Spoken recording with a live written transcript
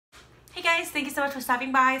guys, thank you so much for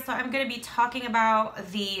stopping by. So I'm going to be talking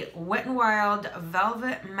about the Wet n Wild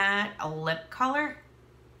Velvet Matte Lip Color.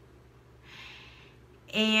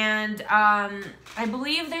 And I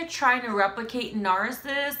believe they're trying to replicate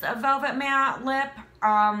NARS's Velvet Matte Lip.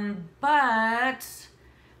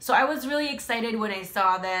 So I was really excited when I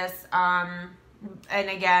saw this. And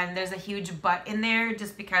again, there's a huge but in there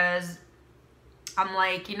just because I'm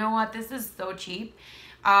like, you know what, this is so cheap.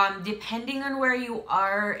 Depending on where you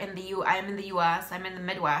are in I'm in the US, I'm in the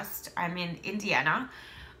Midwest, I'm in Indiana,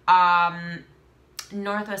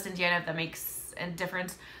 Northwest Indiana, if that makes a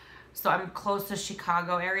difference. So I'm close to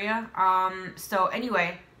Chicago area. So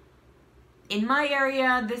anyway, in my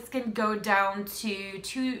area, this can go down to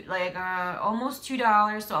almost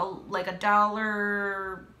 $2. So like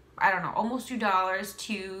 $1, I don't know, almost $2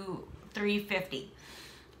 to $3.50.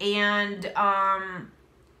 And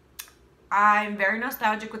I'm very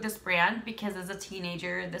nostalgic with this brand because as a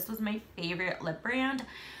teenager, this was my favorite lip brand.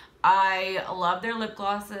 I love their lip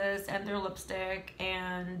glosses and their lipstick,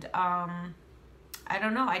 and I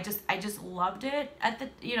don't know, I just loved it at the,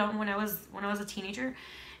 when I was a teenager.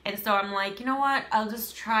 And so I'm like, you know what, I'll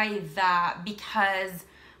just try that because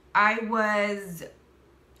I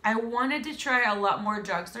wanted to try a lot more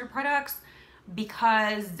drugstore products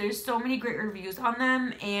because there's so many great reviews on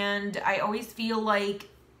them, and I always feel like,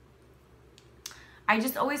 I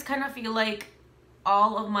just always kind of feel like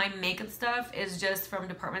all of my makeup stuff is just from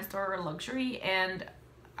department store or luxury, and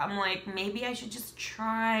I'm like, maybe I should just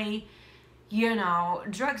try,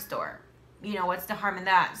 drugstore. What's the harm in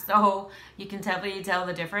that? So you can definitely tell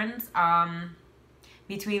the difference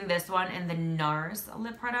between this one and the NARS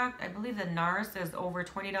lip product. I believe the NARS is over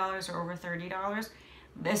 $20 or over $30.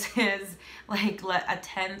 This is like a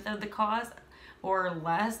tenth of the cost or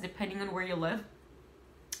less, depending on where you live.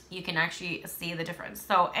 You can actually see the difference.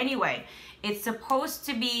 So anyway, it's supposed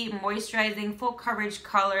to be moisturizing, full coverage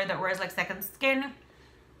color that wears like second skin.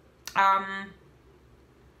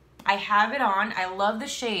 I have it on. I love the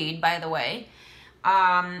shade, by the way.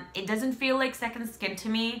 It doesn't feel like second skin to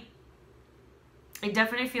me. It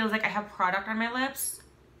definitely feels like I have product on my lips.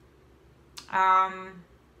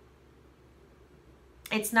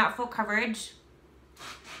 It's not full coverage,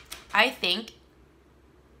 I think.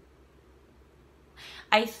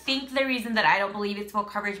 I think the reason that I don't believe it's full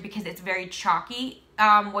coverage because it's very chalky.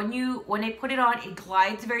 When I put it on, it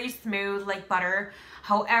glides very smooth like butter.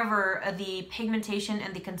 However, the pigmentation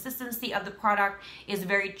and the consistency of the product is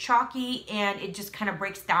very chalky, and it just kind of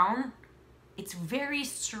breaks down. It's very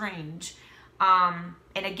strange. And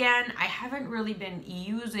again, I haven't really been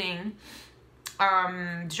using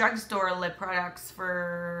drugstore lip products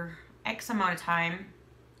for X amount of time.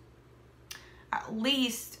 At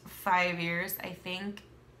least 5 years, I think.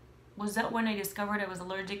 Was that when I discovered I was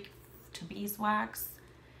allergic to beeswax?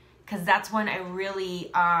 Because that's when I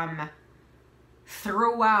really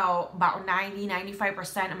threw out about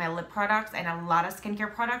 90-95% of my lip products and a lot of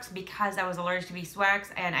skincare products because I was allergic to beeswax,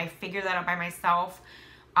 and I figured that out by myself.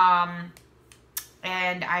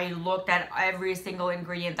 And I looked at every single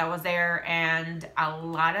ingredient that was there, and a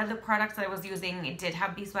lot of the products that I was using, it did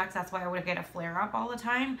have beeswax. That's why I would get a flare-up all the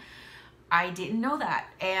time. I didn't know that.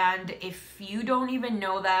 And if you don't even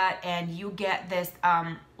know that, and you get this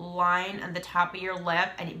line on the top of your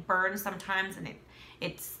lip and it burns sometimes, and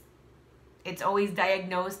it's always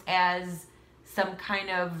diagnosed as some kind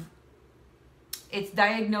of, it's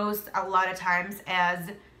diagnosed a lot of times as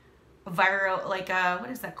viral, like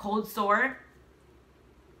what is that, cold sore.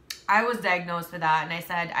 I was diagnosed with that, and I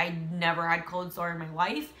said I never had cold sore in my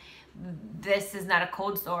life. This is not a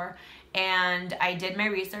cold sore. And I did my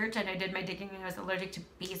research and I did my digging, and I was allergic to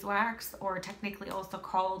beeswax, or technically also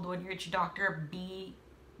called, when you're at your doctor, bee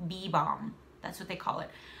balm. That's what they call it.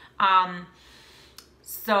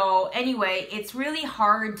 So anyway, it's really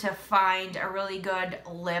hard to find a really good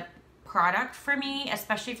lip product for me,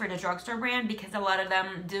 especially for the drugstore brand, because a lot of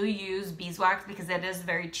them do use beeswax because it is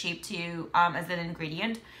very cheap to as an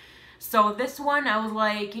ingredient. So this one, I was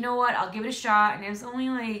like, you know what, I'll give it a shot, and it was only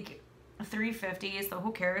like $3.50, so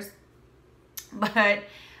who cares? But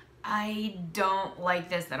I don't like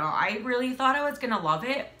this at all. I really thought I was gonna love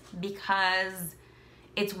it because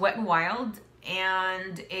it's Wet n Wild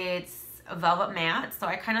and it's a velvet matte. So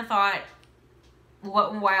I kind of thought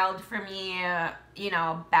Wet n Wild for me,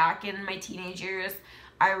 back in my teenage years,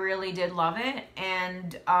 I really did love it.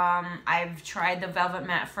 And I've tried the velvet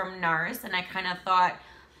matte from NARS, and I kind of thought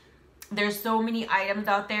there's so many items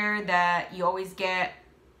out there that you always get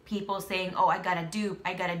people saying, oh, I got a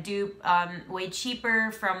dupe way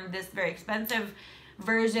cheaper from this very expensive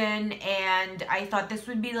version, and I thought this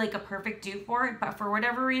would be like a perfect dupe for it, but for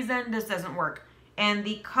whatever reason this doesn't work. and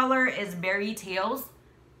the color is Berry Tales.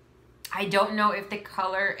 I don't know if the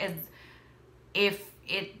color is,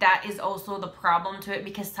 that is also the problem to it,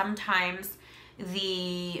 because sometimes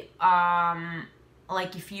the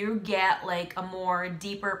like if you get like a more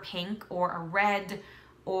deeper pink or a red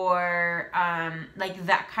or like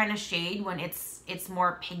that kind of shade, when it's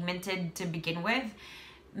more pigmented to begin with,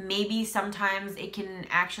 maybe sometimes it can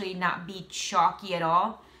actually not be chalky at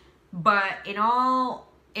all. But in all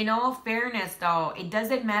fairness though, it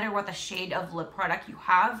doesn't matter what the shade of lip product you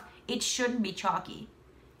have, it shouldn't be chalky,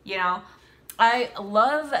 you know. I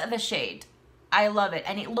love the shade, I love it,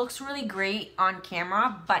 and it looks really great on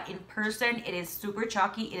camera, but in person it is super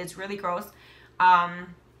chalky. It is really gross.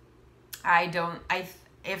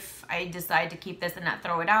 If I decide to keep this and not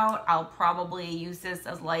throw it out, I'll probably use this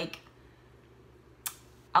as like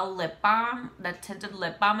a lip balm, the tinted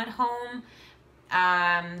lip balm at home,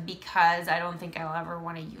 because I don't think I'll ever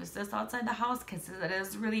want to use this outside the house, because it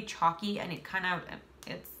is really chalky and it kind of,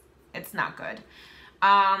 it's not good.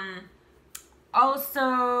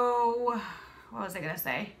 Also, what was I gonna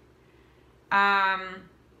say?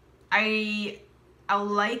 I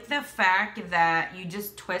like the fact that you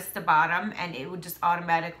just twist the bottom and it would just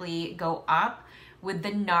automatically go up. With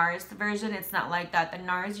the NARS version, it's not like that. The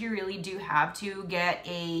NARS, you really do have to get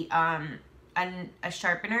a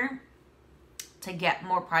sharpener to get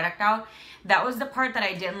more product out. That was the part that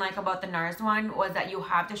I didn't like about the NARS one, was that you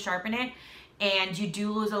have to sharpen it, and you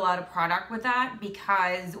do lose a lot of product with that,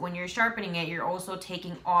 because when you're sharpening it, you're also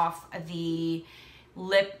taking off the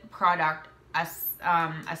lip product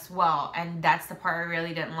as well, and that's the part I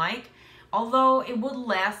really didn't like. Although it would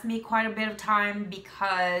last me quite a bit of time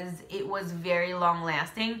because it was very long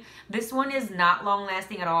lasting. This one is not long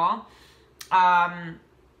lasting at all.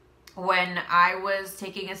 When I was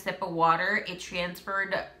taking a sip of water,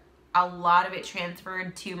 a lot of it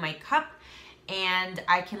transferred to my cup, and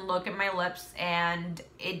I can look at my lips and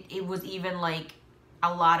it was even like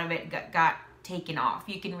a lot of it got taken off.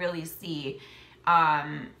 You can really see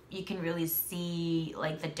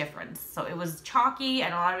like the difference. So it was chalky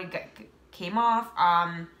and a lot of it came off.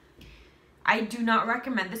 I do not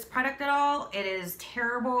recommend this product at all. It is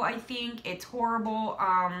terrible. I think it's horrible.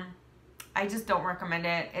 I just don't recommend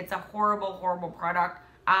it. It's a horrible product.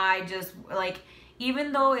 I just like,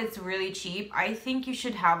 even though it's really cheap, I think you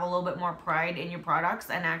should have a little bit more pride in your products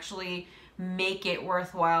and actually make it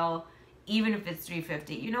worthwhile, even if it's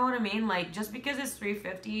 $3.50. You know what I mean? Like, just because it's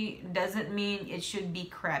 $3.50 doesn't mean it should be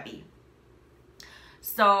crappy.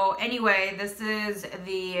 So anyway, this is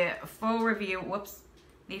the full review. Whoops.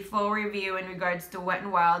 The full review in regards to Wet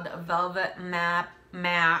n Wild Velvet Matte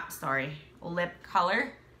Lip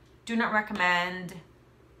Color. Do not recommend.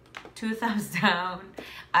 2 thumbs down.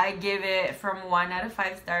 I give it, from 1 out of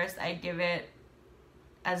 5 stars, I give it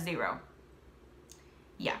a 0.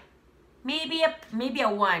 Yeah. Maybe a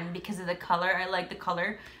 1 because of the color. I like the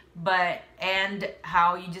color, but and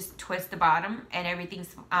how you just twist the bottom and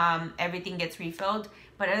everything gets refilled.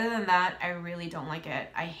 But other than that, I really don't like it.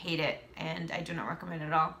 I hate it, and I do not recommend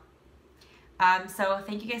it at all. So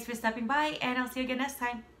thank you guys for stopping by, and I'll see you again next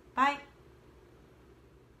time. Bye.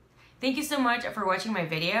 Thank you so much for watching my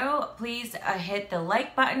video. Please hit the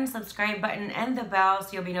like button, subscribe button, and the bell so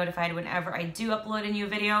you'll be notified whenever I do upload a new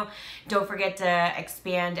video. Don't forget to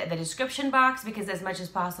expand the description box, because as much as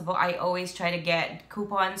possible, I always try to get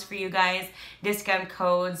coupons for you guys, discount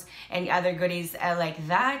codes, and other goodies like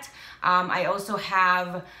that. I also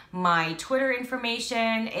have my Twitter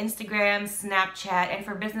information, Instagram, Snapchat, and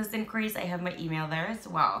for business inquiries, I have my email there as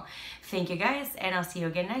well. Thank you guys, and I'll see you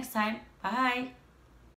again next time. Bye.